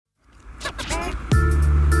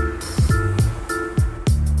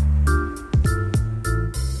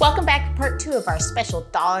2 of our special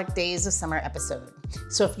Dog Days of Summer episode.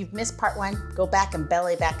 So if you've missed part 1, go back and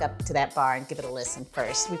belly back up to that bar and give it a listen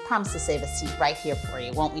first. We promise to save a seat right here for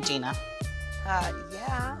you, won't we, Gina?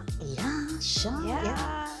 Yeah. Yeah, sure.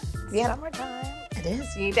 Yeah. Summertime. It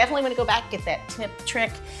is. You definitely want to go back, get that tip,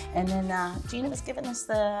 trick, and then Gina was giving us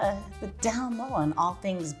the down low on all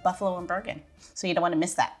things Buffalo and Bergen. So you don't want to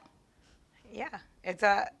miss that. Yeah, it's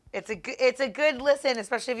a good listen,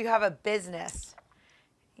 especially if you have a business.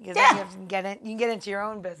 Because then you can get into your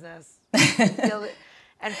own business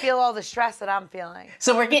and feel all the stress that I'm feeling.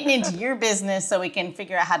 So we're getting into your business so we can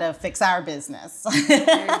figure out how to fix our business. There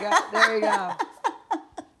you go.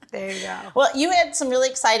 There you go. Well, you had some really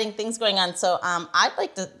exciting things going on, so I'd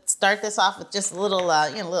like to start this off with just a little,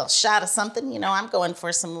 little shot of something. I'm going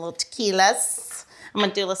for some little tequilas. I'm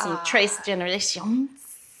gonna do some Tres Generations.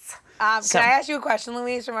 Can I ask you a question,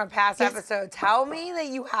 Louise, from our past episode? Tell me that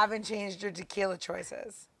you haven't changed your tequila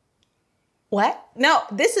choices. What? No,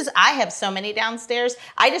 I have so many downstairs.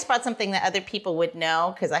 I just brought something that other people would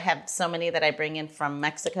know because I have so many that I bring in from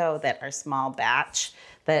Mexico that are small batch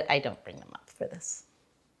that I don't bring them up for this.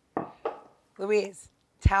 Louise,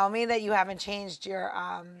 tell me that you haven't changed your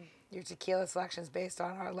tequila selections based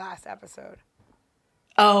on our last episode.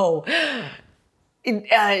 Oh,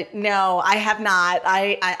 no, I have not.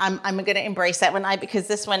 I'm going to embrace that one because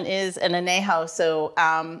this one is an añejo.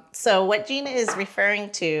 So what Gina is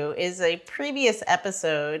referring to is a previous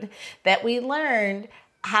episode that we learned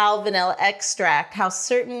how vanilla extract, how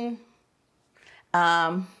certain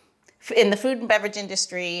in the food and beverage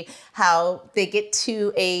industry, how they get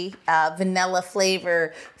to a vanilla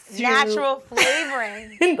flavor. Natural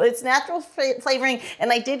flavoring. It's natural flavoring,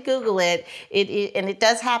 and I did Google it. And it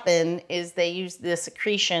does happen. Is they use the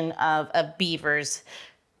secretion of a beaver's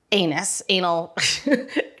anal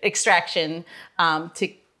extraction to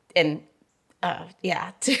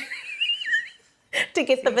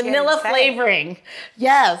get the vanilla flavoring.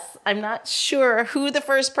 Yes, I'm not sure who the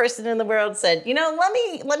first person in the world said,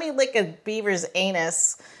 let me lick a beaver's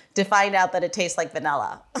anus to find out that it tastes like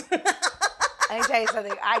vanilla. Let me tell you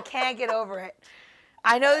something. I can't get over it.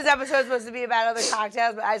 I know this episode is supposed to be about other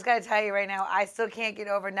cocktails, but I just got to tell you right now, I still can't get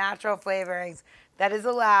over natural flavorings that is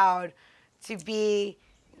allowed to be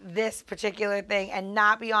this particular thing and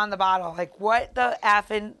not be on the bottle. Like, what the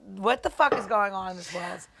fuck is going on in this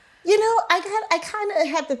world? I kind of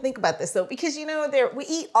have to think about this though, because we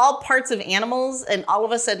eat all parts of animals, and all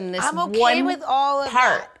of a sudden this I'm okay one with all of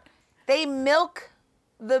part. that. They milk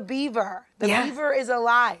the beaver. The beaver is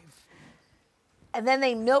alive. And then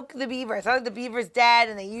they milk the beaver. It's not like the beaver's dead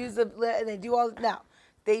and they do all. No,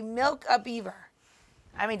 they milk a beaver.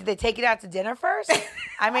 I mean, did they take it out to dinner first?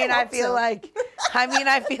 I feel like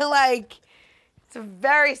it's a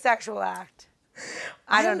very sexual act.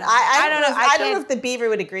 I don't know. I don't know if the beaver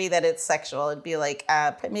would agree that it's sexual. It'd be like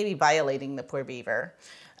maybe violating the poor beaver.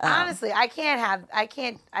 Honestly, I can't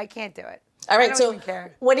do it. All right, I don't so even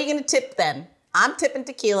care. what are you going to tip then? I'm tipping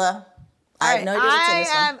tequila. I have no idea what's in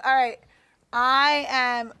this one. All right. I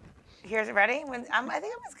am. Here's it. Ready? I think I'm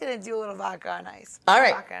just gonna do a little vodka on ice. All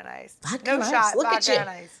right. Vodka on ice. No shot. Look at you. On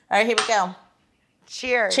ice. All right, here we go.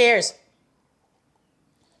 Cheers. Cheers.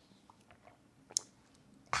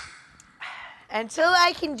 Until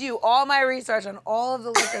I can do all my research on all of the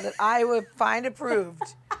liquor that I would find approved,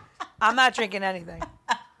 I'm not drinking anything.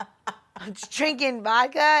 I'm just drinking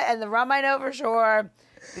vodka and the rum I know for sure.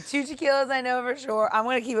 The 2 tequilas I know for sure. I'm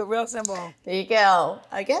going to keep it real simple. There you go.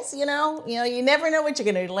 I guess, you never know what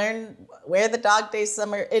you're going to learn, where the Dog Day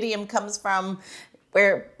Summer idiom comes from,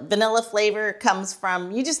 where vanilla flavor comes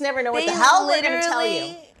from. You just never know what the hell they're going to tell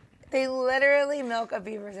you. They literally milk a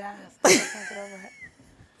beaver's ass. I can't get over it.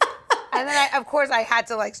 And then, I had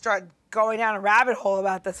to start going down a rabbit hole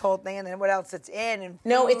about this whole thing and then what else it's in. And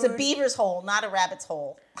no, it's a beaver's hole, not a rabbit's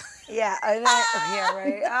hole. Yeah, yeah,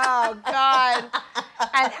 right. Oh God!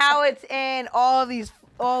 And how it's in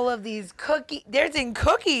all of these cookies. There's in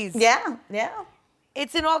cookies. Yeah.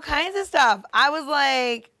 It's in all kinds of stuff. I was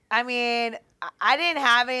like, I didn't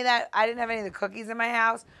have any of that. I didn't have any of the cookies in my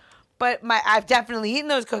house, but I've definitely eaten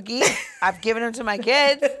those cookies. I've given them to my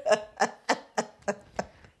kids.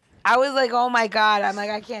 I was like, oh my God! I'm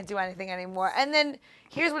like, I can't do anything anymore. And then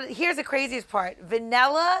here's the craziest part: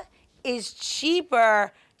 vanilla is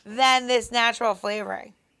cheaper than this natural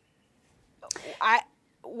flavoring.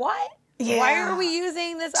 What? Yeah. Why are we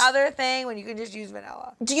using this other thing when you can just use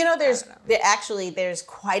vanilla? Do you know there's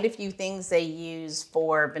quite a few things they use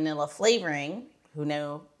for vanilla flavoring. Who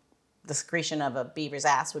know the secretion of a beaver's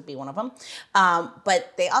ass would be one of them.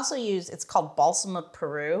 But they also use, it's called balsam of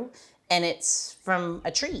Peru, and it's from a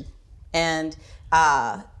tree. And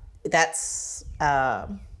that's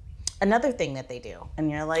another thing that they do.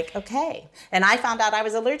 And you're like, okay. And I found out I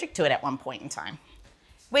was allergic to it at one point in time.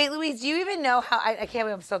 Wait, Louise, do you even know how? I can't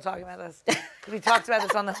believe I'm still talking about this. We talked about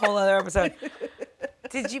this on the whole other episode.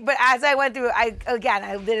 But as I went through, I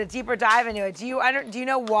did a deeper dive into it. Do you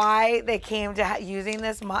know why they came to using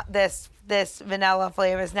this vanilla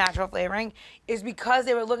flavor, this natural flavoring? Is because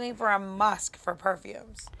they were looking for a musk for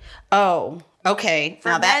perfumes. Oh, okay.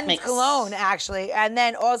 For men's cologne, actually, and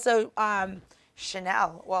then also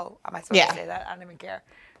Chanel. Well, am I supposed to say that? I don't even care.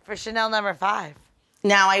 For Chanel No. 5.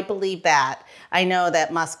 Now I believe that. I know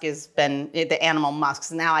that musk has been the animal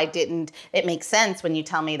musks. Now it makes sense when you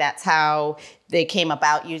tell me that's how they came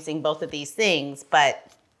about using both of these things.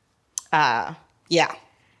 But yeah.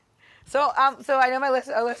 So I know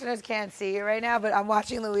our listeners can't see you right now, but I'm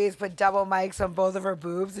watching Louise put double mics on both of her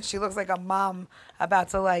boobs, and she looks like a mom about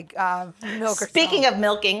to milk herself. Speaking of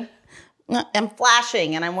milking, I'm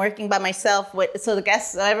flashing and I'm working by myself. So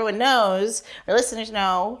everyone knows, our listeners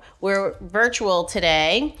know, we're virtual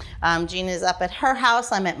today. Gina's up at her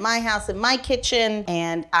house. I'm at my house in my kitchen,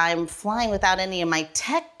 and I'm flying without any of my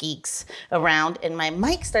tech geeks around. And my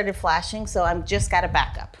mic started flashing, so I'm just got a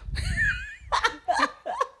backup.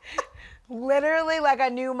 Literally like a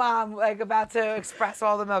new mom, like about to express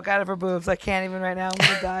all the milk out of her boobs. I can't even right now. I'm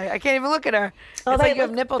gonna die. I can't even look at her. It's like you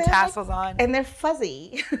have nipple tassels on. And they're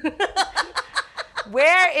fuzzy.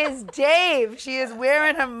 Where is Dave? She is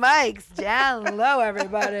wearing her mics down low,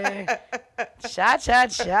 everybody. Cha, cha,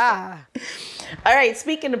 cha. All right,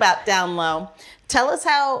 speaking about down low, tell us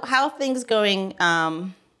how things going,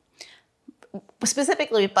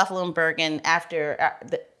 specifically with Buffalo and Bergen after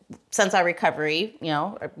since our recovery,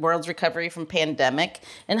 our world's recovery from pandemic,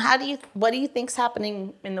 and what do you think's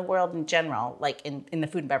happening in the world in general, like in the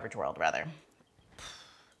food and beverage world, rather?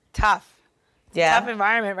 Tough. Yeah. Tough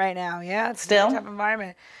environment right now. Yeah, it's still a tough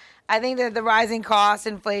environment. I think that the rising costs,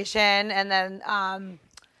 inflation, and then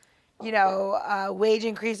wage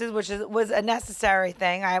increases, which was a necessary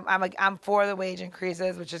thing. I'm for the wage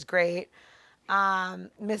increases, which is great.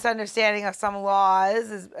 Misunderstanding of some laws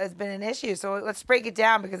has been an issue. So let's break it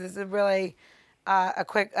down, because it's a really not a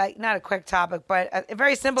quick topic, but a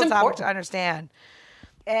very simple topic to understand.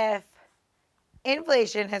 If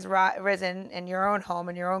inflation has risen in your own home,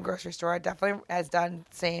 in your own grocery store, it definitely has done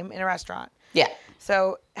the same in a restaurant. Yeah.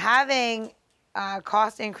 So having a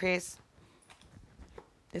cost increase,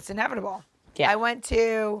 it's inevitable. Yeah. I went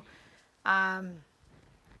to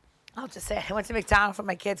I'll just say I went to McDonald's with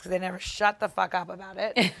my kids because they never shut the fuck up about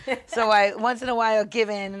it. So I once in a while give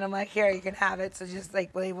in, and I'm like, here, you can have it. So just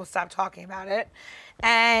like we'll stop talking about it.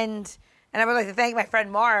 And I would like to thank my friend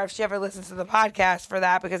Mara if she ever listens to the podcast for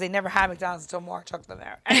that, because they never had McDonald's until Mara took them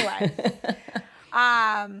there. Anyway,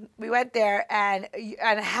 we went there, and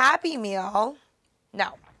a Happy Meal,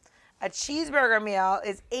 a cheeseburger meal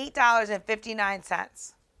is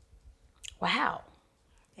 $8.59. Wow.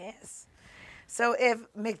 Yes. So if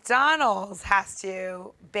McDonald's has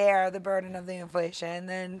to bear the burden of the inflation,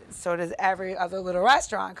 then so does every other little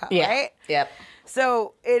restaurant, right? Yep.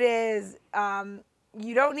 So it is,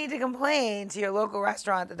 you don't need to complain to your local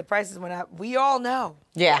restaurant that the prices went up. We all know.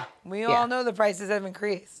 Yeah. We all know the prices have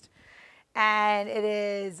increased. And it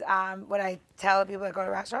is, what I tell people that go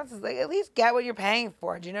to restaurants is like, at least get what you're paying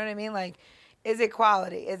for. Do you know what I mean? Like, is it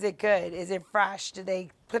quality? Is it good? Is it fresh? Did they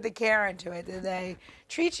put the care into it? Did they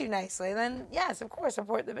treat you nicely? Then yes, of course,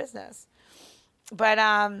 support the business. But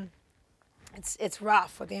it's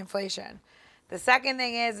rough with the inflation. The second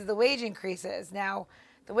thing is the wage increases. Now,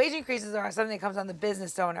 the wage increases are something that comes on the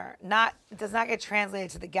business owner. It does not get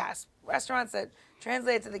translated to the guest. Restaurants that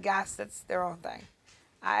translate it to the guests, that's their own thing.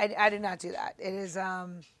 I do not do that. It is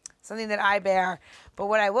something that I bear. But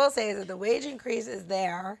what I will say is that the wage increase is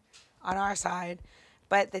there on our side,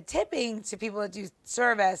 but the tipping to people that do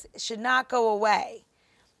service should not go away.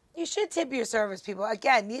 You should tip your service people.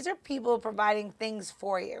 Again, these are people providing things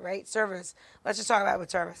for you, right? Service. Let's just talk about what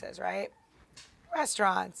service is, right?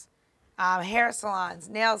 Restaurants, hair salons,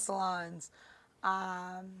 nail salons,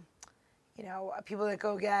 people that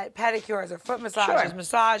go get pedicures or foot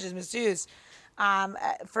massages, masseuse.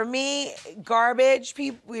 For me, garbage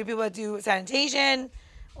people that do sanitation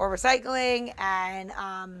or recycling, and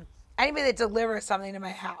anybody that delivers something to my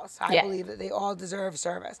house. I believe that they all deserve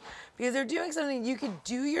service, because they're doing something you could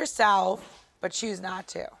do yourself but choose not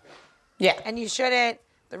to. Yeah. And you shouldn't.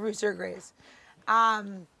 The rooster agrees.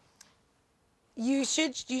 You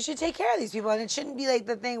should take care of these people, and it shouldn't be like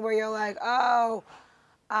the thing where you're like, well,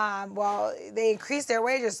 they increase their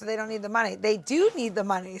wages, so they don't need the money. They do need the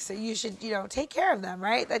money, so you should, take care of them,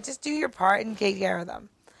 right? Just do your part and take care of them.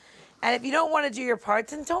 And if you don't want to do your part,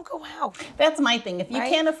 then don't go out. That's my thing. If you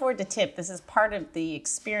Right? can't afford to tip, this is part of the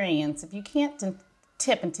experience. If you can't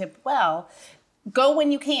tip and tip well, go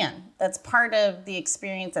when you can. That's part of the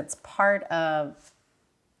experience. That's part of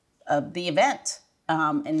the event.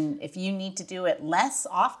 And if you need to do it less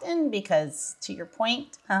often, because to your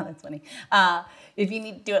point, that's funny. If you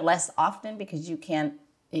need to do it less often because you can't,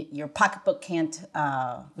 your pocketbook can't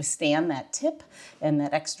withstand that tip and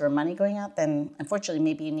that extra money going out, then unfortunately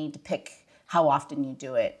maybe you need to pick how often you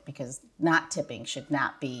do it, because not tipping should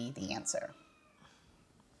not be the answer.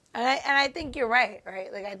 And I think you're right?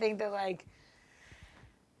 Like, I think that, like,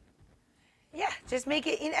 yeah, just make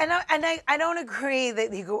it. And I don't agree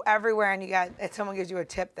that you go everywhere and if someone gives you a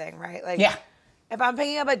tip thing, right? Like, Yeah. if I'm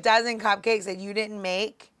picking up a dozen cupcakes that you didn't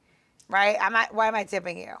make, right? Why am I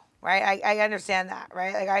tipping you, right? I understand that,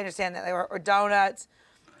 right? Like, I understand that, or donuts,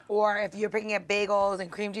 or if you're picking up bagels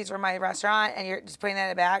and cream cheese from my restaurant and you're just putting that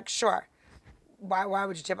in a bag, sure. Why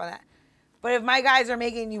would you tip on that? But if my guys are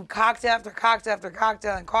making you cocktail after cocktail after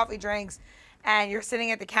cocktail and coffee drinks, and you're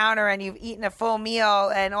sitting at the counter and you've eaten a full meal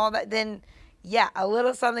and all that, then yeah, a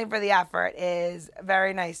little something for the effort is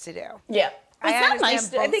very nice to do. Yeah. I It's not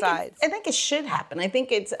understand nice. both sides. I think it should happen. I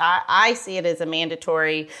think I see it as a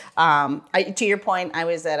mandatory. To your point, I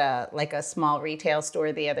was at a small retail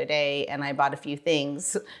store the other day, and I bought a few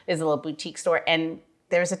things. It's a little boutique store, and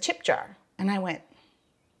there's a tip jar, and I went.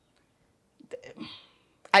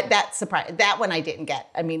 That surprised. That one I didn't get.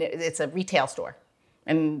 I mean, it's a retail store,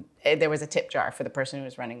 and there was a tip jar for the person who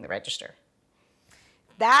was running the register.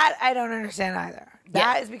 That I don't understand either.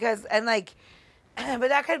 That Yeah. is because, and like, but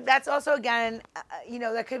that's also, again,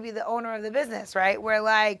 that could be the owner of the business, right? Where,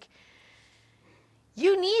 like,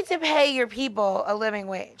 you need to pay your people a living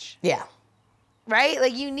wage, Yeah. right?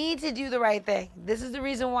 Like, you need to do the right thing. This is the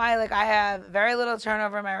reason why, like, I have very little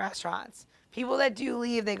turnover in my restaurants. People that do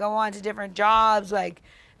leave, they go on to different jobs. Like,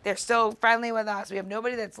 they're still friendly with us. We have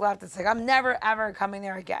nobody that's left. It's like, I'm never, ever coming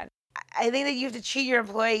there again. I think that you have to treat your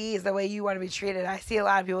employees the way you want to be treated. I see a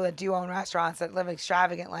lot of people that do own restaurants that live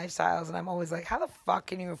extravagant lifestyles, and I'm always like, how the fuck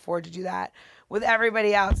can you afford to do that with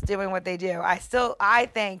everybody else doing what they do? I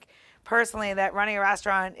think personally that running a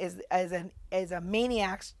restaurant is a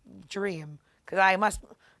maniac's dream, because I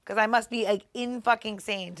must be like in fucking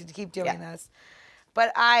sane to keep doing this.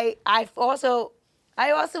 But I also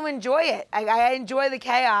enjoy it. I enjoy the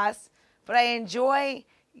chaos, but I enjoy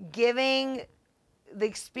giving the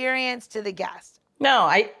experience to the guest. No,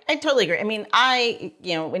 I totally agree. I mean,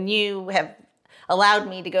 when you have allowed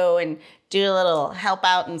me to go and do a little help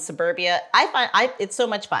out in suburbia, I find it's so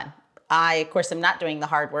much fun. I, of course, am not doing the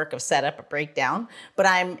hard work of setup or breakdown, but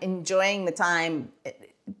I'm enjoying the time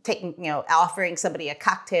offering somebody a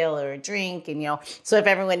cocktail or a drink. And, so if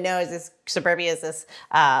everyone knows, this suburbia is this,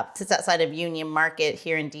 sits outside of Union Market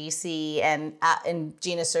here in DC, and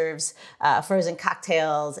Gina serves frozen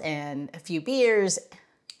cocktails and a few beers.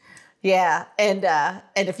 Yeah, and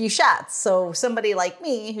a few shots. So somebody like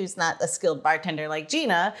me, who's not a skilled bartender like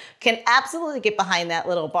Gina, can absolutely get behind that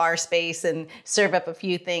little bar space and serve up a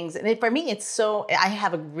few things. And for me, I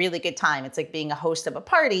have a really good time. It's like being a host of a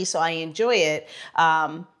party, so I enjoy it.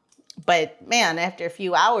 But man, after a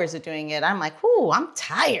few hours of doing it, I'm like, whoo, I'm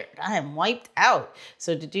tired. I am wiped out.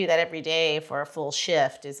 So to do that every day for a full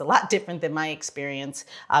shift is a lot different than my experience,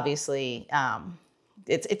 obviously.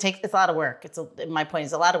 It's a lot of work. My point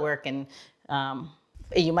is a lot of work, and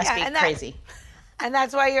you must be crazy. And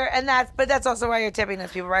that's also why you're tipping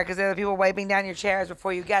those people, right? Because they're the people wiping down your chairs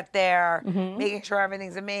before you get there, making sure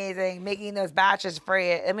everything's amazing, making those batches for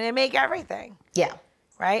you. I mean, they make everything. Yeah.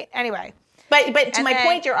 Right? Anyway. But to my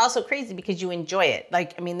point, you're also crazy because you enjoy it.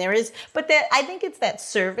 Like, I mean, I think it's that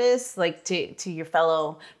service, like to your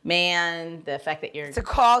fellow man, the fact that it's a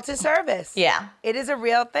call to service. Yeah. It is a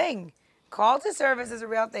real thing. Call to service is a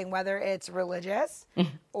real thing, whether it's religious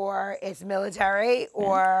or it's military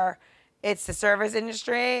or it's the service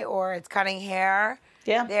industry or it's cutting hair.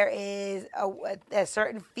 Yeah. There is a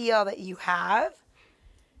certain feel that you have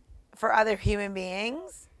for other human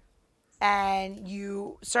beings, and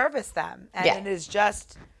you service them. And it is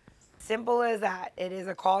just simple as that. It is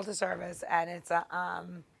a call to service, and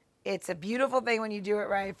it's a beautiful thing when you do it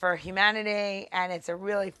right for humanity, and it's a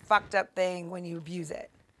really fucked up thing when you abuse it.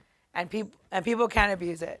 And people can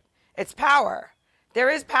abuse it. It's power. There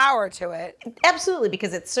is power to it. Absolutely,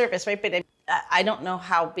 because it's service, right? But I don't know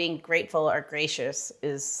how being grateful or gracious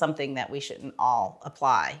is something that we shouldn't all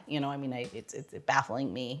apply. I mean, it's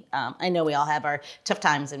baffling me. I know we all have our tough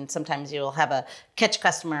times, and sometimes you'll catch a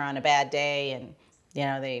customer on a bad day, and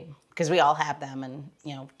because we all have them, and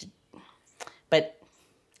but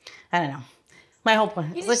I don't know. My whole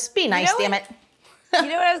point is let's be nice, damn it. You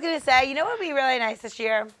know what I was gonna say? You know what would be really nice this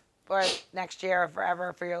year, or next year, or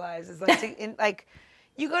forever for your lives is like,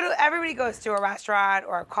 you go to everybody goes to a restaurant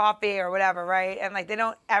or a coffee or whatever, right? And like they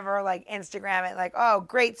don't ever like Instagram it like, oh,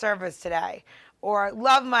 great service today, or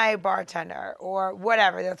love my bartender, or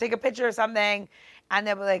whatever. They'll take a picture of something, and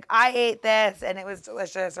they'll be like, I ate this and it was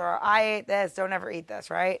delicious, or I ate this. Don't ever eat this,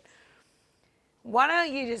 right? Why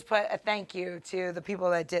don't you just put a thank you to the people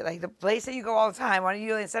that did, like the place that you go all the time? Why don't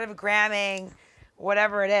you, instead of gramming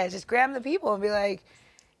whatever it is, just gram the people and be like,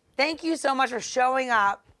 thank you so much for showing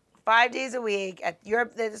up 5 days a week at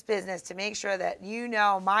this business to make sure that you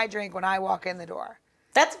know my drink when I walk in the door.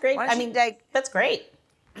 That's great. That's great.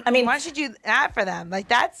 I mean, why don't you do that for them?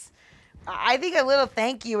 Like I think a little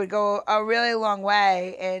thank you would go a really long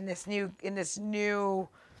way in this new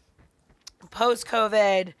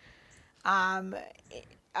post-COVID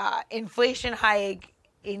inflation hike,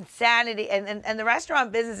 insanity, and the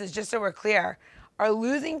restaurant businesses, just so we're clear, are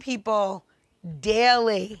losing people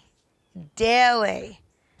daily.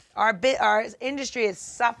 Our industry is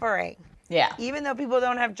suffering. Yeah. Even though people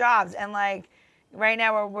don't have jobs, and like right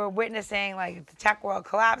now we're witnessing like the tech world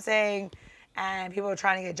collapsing, and people are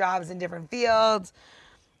trying to get jobs in different fields.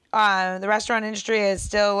 The restaurant industry is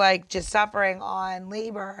still like just suffering on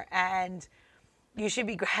labor, and you should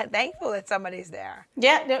be thankful that somebody's there.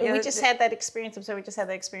 Yeah, no, we just had that experience. I'm sorry, we just had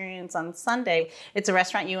that experience on Sunday. It's a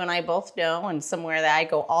restaurant you and I both know, and somewhere that I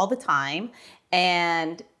go all the time.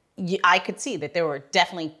 And I could see that there were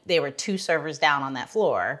 2 servers down on that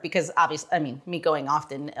floor, because obviously, I mean, me going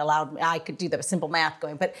often allowed me, I could do the simple math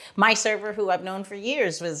going, but my server, who I've known for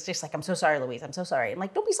years, was just like, I'm so sorry, Louise, I'm so sorry. I'm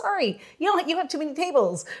like, don't be sorry. You have too many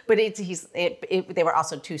tables. But they were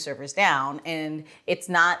also 2 servers down, and it's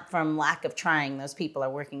not from lack of trying. Those people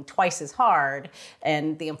are working twice as hard.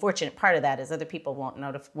 And the unfortunate part of that is other people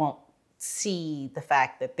won't see the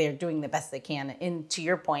fact that they're doing the best they can, and to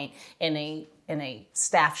your point, in a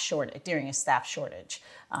staff shortage, during a staff shortage.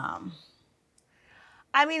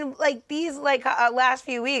 I mean, like these last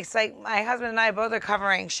few weeks, like my husband and I both are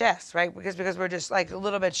covering shifts, right? Because we're just like a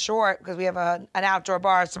little bit short, because we have an outdoor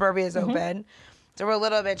bar, Suburbia is open. So we're a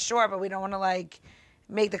little bit short, but we don't want to like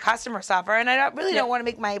make the customer suffer. And I don't want to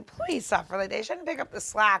make my employees suffer. Like they shouldn't pick up the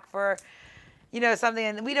slack for, something,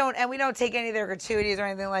 and we don't take any of their gratuities or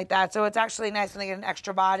anything like that. So it's actually nice when they get an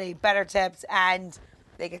extra body, better tips, and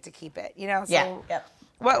they get to keep it. So yeah.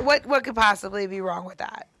 What could possibly be wrong with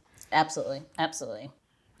that? Absolutely.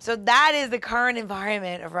 So that is the current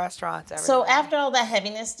environment of restaurants. Everybody. So after all that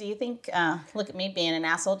heaviness, do you think, look at me being an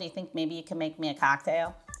asshole, do you think maybe you can make me a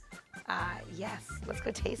cocktail? Yes. Let's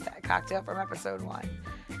go taste that cocktail from episode 1.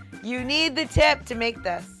 You need the tip to make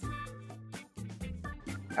this.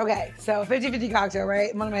 Okay, so 50-50 cocktail,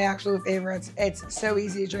 right? One of my absolute favorites. It's so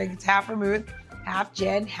easy to drink. It's half vermouth, half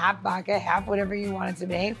gin, half vodka, half whatever you want it to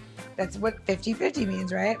be. That's what 50-50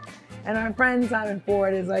 means, right? And our friend Simon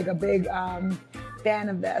Ford is like a big fan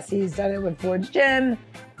of this. He's done it with Ford's Gin.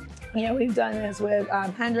 We've done this with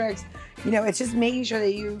Hendrick's. It's just making sure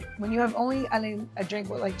that when you have only a drink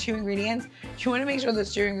with like 2 ingredients, you want to make sure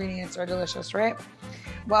those 2 ingredients are delicious, right?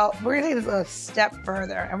 Well, we're gonna take this a step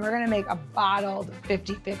further, and we're gonna make a bottled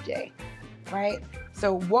 50-50, right?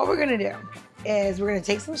 So what we're gonna do is we're gonna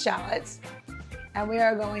take some shallots, and we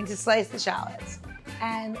are going to slice the shallots.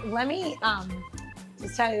 And let me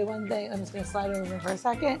just tell you one thing. I'm just gonna slide over for a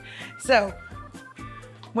second. So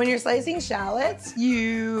when you're slicing shallots,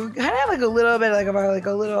 you kind of have like a little bit you want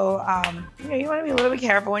to be a little bit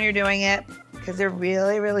careful when you're doing it, because they're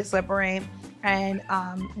really, really slippery. And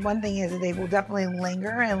one thing is that they will definitely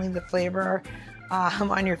linger and leave the flavor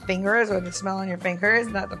on your fingers, or the smell on your fingers,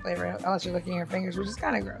 not the flavor, unless you're licking your fingers, which is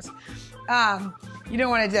kind of gross. You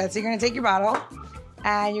don't want to do that. So you're going to take your bottle,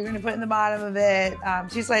 and you're going to put in the bottom of it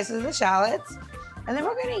 2 slices of the shallots. And then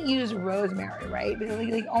we're going to use rosemary, right? Because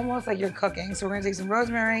like almost like you're cooking. So we're going to take some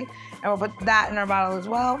rosemary, and we'll put that in our bottle as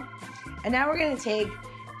well. And now we're going to take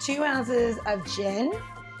 2 ounces of gin,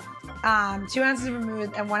 2 ounces of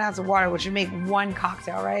vermouth, and 1 ounce of water, which would make 1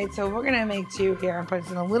 cocktail, right? So we're gonna make 2 here and put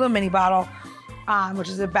this in a little mini bottle, which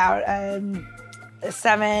is about a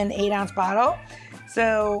 7-8 ounce bottle.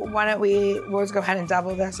 So why don't we'll just go ahead and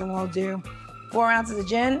double this, and we'll do 4 ounces of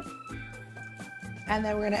gin, and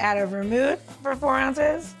then we're gonna add our vermouth for 4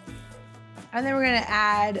 ounces, and then we're gonna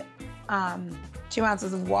add 2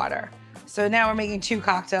 ounces of water. So now we're making 2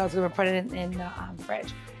 cocktails. We're gonna put it in the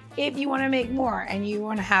fridge. If you want to make more and you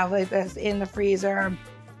want to have like this in the freezer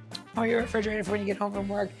or your refrigerator for when you get home from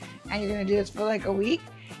work, and you're going to do this for like a week,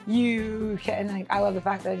 you can. Like, I love the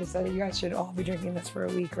fact that I just said that you guys should all be drinking this for a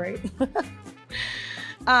week, right?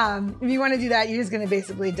 If you want to do that, you're just going to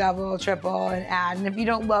basically double, triple, and add. And if you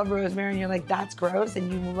don't love rosemary and you're like, that's gross,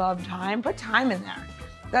 and you love thyme, put thyme in there.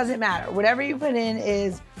 Doesn't matter. Whatever you put in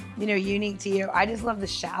is, unique to you. I just love the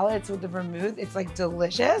shallots with the vermouth. It's like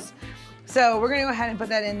delicious. So we're gonna go ahead and put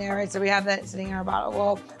that in there. Right? So we have that sitting in our bottle.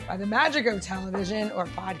 Well, by the magic of television or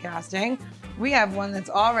podcasting, we have one that's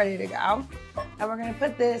all ready to go. And we're gonna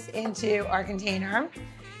put this into our container.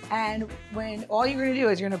 And when all you're gonna do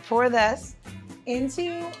is you're gonna pour this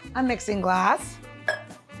into a mixing glass.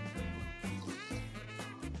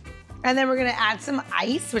 And then we're gonna add some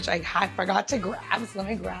ice, which I forgot to grab, so let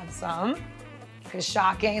me grab some. It's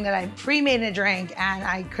shocking that I pre-made a drink and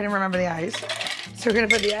I couldn't remember the ice. So we're gonna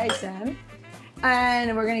put the ice in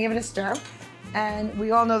and we're gonna give it a stir. And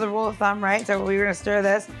we all know the rule of thumb, right? So we're gonna stir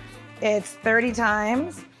this. It's 30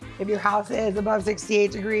 times. If your house is above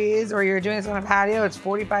 68 degrees or you're doing this on a patio, it's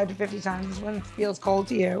 45 to 50 times when it feels cold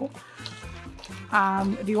to you.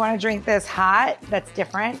 If you wanna drink this hot, that's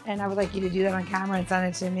different. And I would like you to do that on camera and send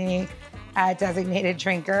it to me at Designated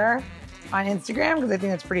Drinker on Instagram, because I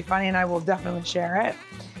think that's pretty funny and I will definitely share it.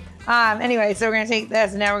 Anyway, so we're gonna take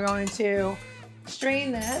this and now we're going to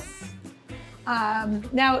strain this.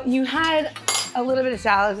 Now you had a little bit of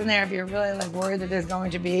shallots in there. If you're really worried that there's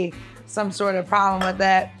going to be some sort of problem with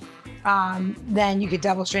it, then you could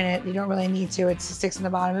double strain it. You don't really need to, it sticks in the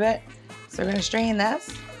bottom of it. So we're gonna strain this.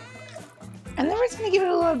 And then we're just gonna give it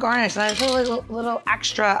a little garnish. And I put a little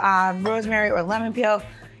extra rosemary or lemon peel.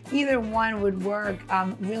 Either one would work.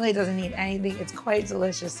 Really doesn't need anything. It's quite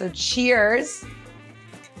delicious. So cheers.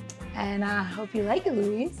 And I hope you like it,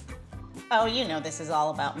 Louise. Oh, this is all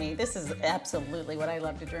about me. This is absolutely what I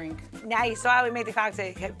love to drink. Now you saw how we made the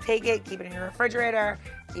cocktail. Take it, keep it in your refrigerator,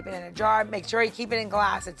 keep it in a jar. Make sure you keep it in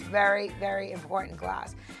glass. It's very, very important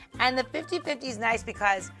glass. And the 50-50 is nice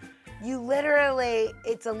because you literally,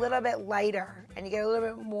 it's a little bit lighter and you get a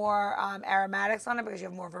little bit more aromatics on it because you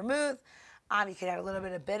have more vermouth. You could add a little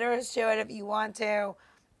bit of bitters to it if you want to.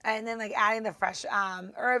 And then adding the fresh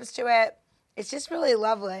herbs to it. It's just really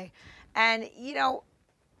lovely. And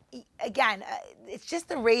again, it's just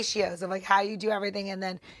the ratios of how you do everything. And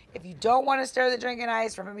then if you don't want to stir the drink in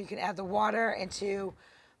ice, remember you can add the water into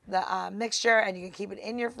the mixture and you can keep it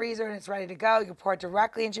in your freezer and it's ready to go. You can pour it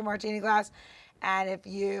directly into your martini glass. And if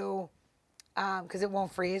you, because it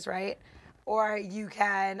won't freeze, right? Or you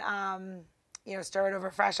can, stir it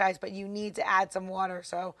over fresh ice, but you need to add some water.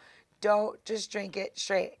 So don't just drink it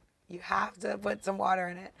straight. You have to put some water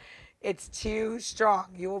in it. It's too strong.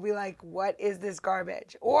 You will be like, what is this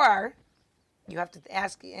garbage? Or you have to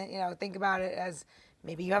ask, think about it as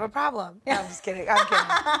maybe you have a problem. No, I'm just kidding. I'm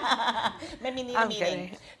kidding. Maybe need a meeting.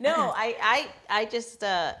 Kidding. No, I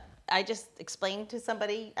just explained to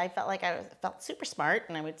somebody, I felt super smart,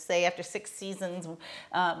 and I would say after 6 seasons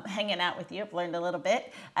hanging out with you, I've learned a little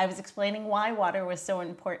bit. I was explaining why water was so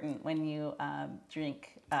important when you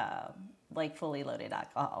drink fully loaded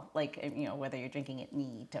alcohol, whether you're drinking it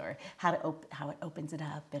neat or how it opens it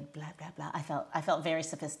up and blah blah blah. I felt very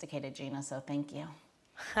sophisticated, Gina. So thank you.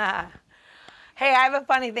 Hey, I have a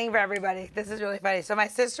funny thing for everybody. This is really funny. So my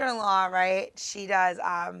sister-in-law, right? She does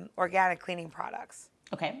organic cleaning products.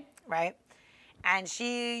 Okay. Right? And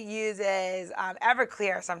she uses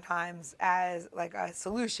Everclear sometimes as a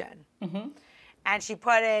solution. Mm-hmm. And she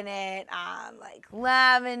put in it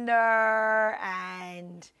lavender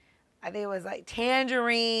and I think it was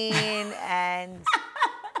tangerine and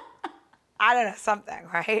I don't know, something,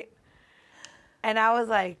 right? And I was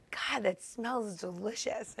like, God, that smells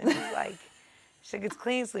delicious. And she's like, it's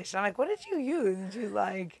clean solution. I'm like, what did you use? And she's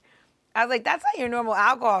like, I was like, that's not your normal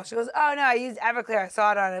alcohol. She goes, oh no, I used Everclear. I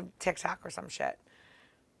saw it on a TikTok or some shit.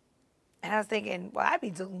 And I was thinking, well, that'd be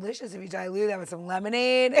delicious if you dilute that with some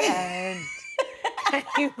lemonade and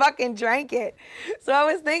you fucking drank it. So I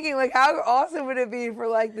was thinking, how awesome would it be for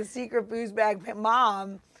the secret booze bag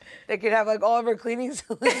mom that could have all of her cleaning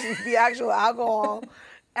solutions be actual alcohol.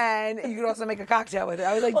 And you could also make a cocktail with it.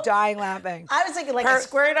 I was dying laughing. I was thinking a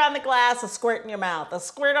squirt on the glass, a squirt in your mouth. A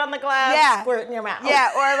squirt on the glass, a squirt in your mouth.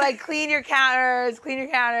 Yeah, or clean your counters,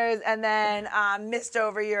 and then mist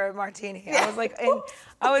over your martini. I was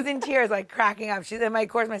I was in tears, cracking up. Of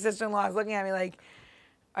course, my sister-in-law is looking at me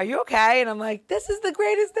are you okay? And I'm like, this is the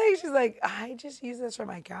greatest thing. She's like, I just use this for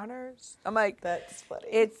my counters. I'm like, that's funny.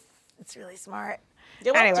 It's really smart.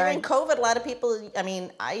 Yeah, well, anyway. During COVID, a lot of people,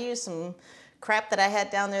 I use some crap that I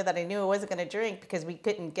had down there that I knew I wasn't going to drink because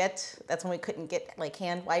that's when we couldn't get like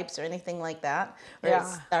hand wipes or anything like that. Or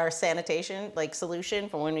our sanitation like solution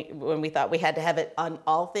for when we thought we had to have it on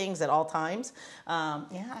all things at all times.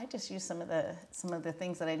 I just used some of the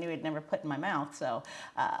things that I knew I'd never put in my mouth. So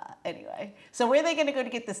anyway, so where are they going to go to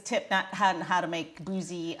get this tip, not how to make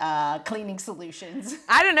boozy cleaning solutions?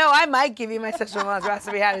 I don't know. I might give you my sister-in-law's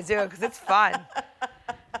recipe how to do it because it's fun.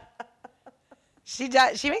 She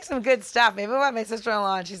does. She makes some good stuff. Maybe about my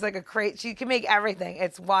sister-in-law, and she's like a crate. She can make everything.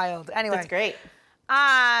 It's wild. Anyway, that's great.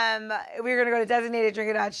 We're gonna go to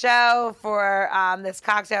DesignatedDrinker.show for this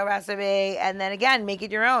cocktail recipe, and then again, make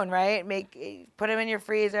it your own. Right? Put them in your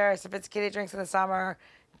freezer. Sophisticated drinks in the summer.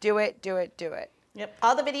 Do it. Yep.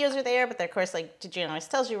 All the videos are there, but they're, of course, like Gina always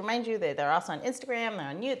tells you, remind you that they're also on Instagram, they're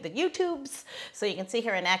on the YouTubes, so you can see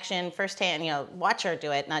her in action firsthand, watch her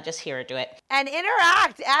do it, not just hear her do it. And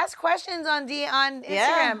interact. Ask questions on Instagram.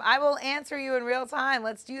 Yeah. I will answer you in real time.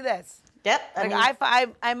 Let's do this. Yep.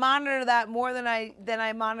 I monitor that more than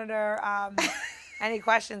I monitor any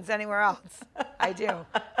questions anywhere else. I do.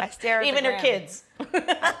 I stare at even her kids.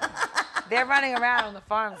 They're running around on the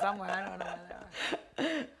farm somewhere. I don't know where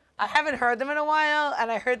they are. I haven't heard them in a while,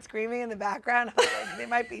 and I heard screaming in the background. I was like, they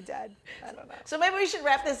might be dead. I don't know. So maybe we should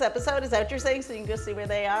wrap this episode. Is that what you're saying? So you can go see where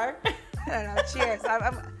they are? I don't know. Cheers.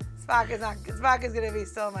 Spock is going to be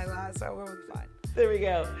still in my glass, so we'll be fine. There we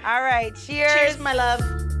go. All right. Cheers. Cheers, my love.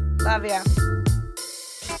 Love ya.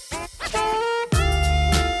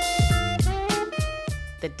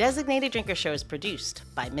 The Designated Drinker Show is produced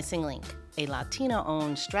by Missing Link, a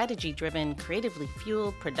Latino-owned, strategy-driven, creatively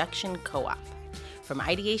fueled production co-op. From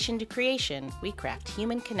ideation to creation, we craft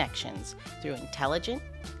human connections through intelligent,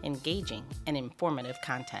 engaging, and informative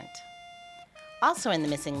content. Also in the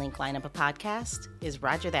Missing Link lineup of podcasts is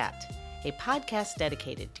Roger That, a podcast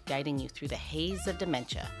dedicated to guiding you through the haze of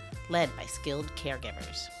dementia, led by skilled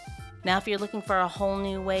caregivers. Now, if you're looking for a whole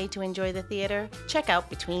new way to enjoy the theater, check out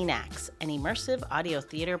Between Acts, an immersive audio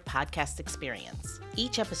theater podcast experience.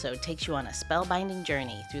 Each episode takes you on a spellbinding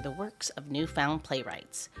journey through the works of newfound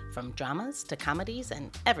playwrights, from dramas to comedies and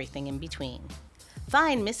everything in between.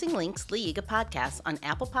 Find Missing Link's League of Podcasts on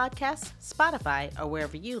Apple Podcasts, Spotify, or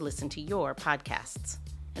wherever you listen to your podcasts.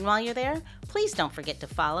 And while you're there, please don't forget to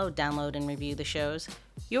follow, download, and review the shows.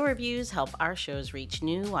 Your reviews help our shows reach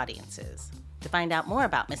new audiences. To find out more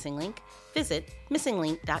about Missing Link, visit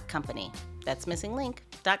missinglink.company. That's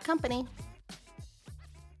missinglink.company.